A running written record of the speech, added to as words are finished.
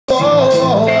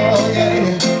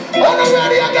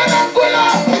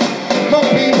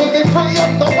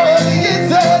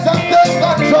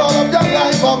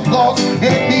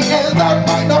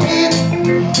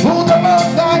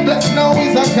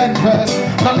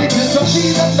Knowledge is the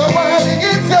key that the world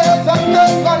it says and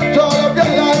take control of your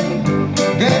life.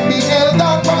 Can't be held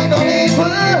down by no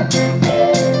evil.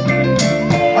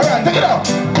 Alright, take it out.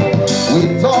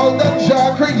 With all that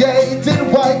you're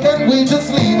creating, why can't we just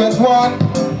leave as one?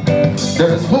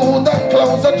 There's food and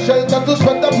clothes and shelter to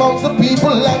spread amongst the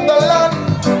people and the land.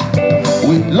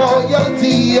 With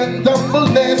loyalty and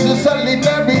humbleness to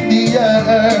solidarity the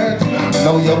earth.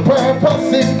 Know your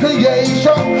purpose in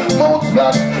creation.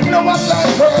 Moonsplash, no one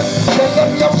like earth. Tell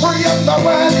them you're free of the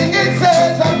world it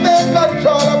says and take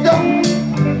control of you.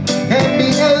 Can't be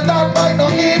held down by no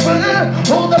evil.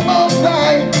 Who the most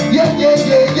high? Yeah, yeah,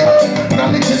 yeah, yeah.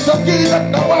 Knowledge is the key that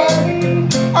no one.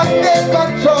 And take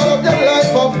control of your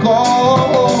life, of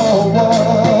course.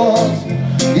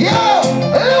 Yeah,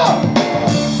 yeah.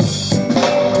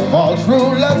 False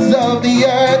rulers of the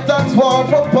earth that's war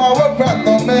for power and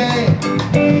domain.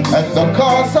 And the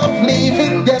cost of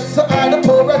living gets so hard, the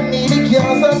poor and needy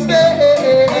can't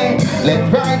sustain. Let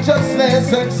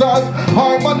righteousness exalt,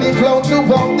 harmony flow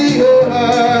throughout the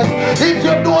earth. If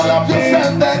you don't love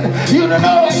yourself, then you don't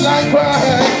know what life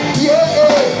worth.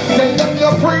 Yeah, tell them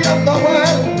you're free of the world.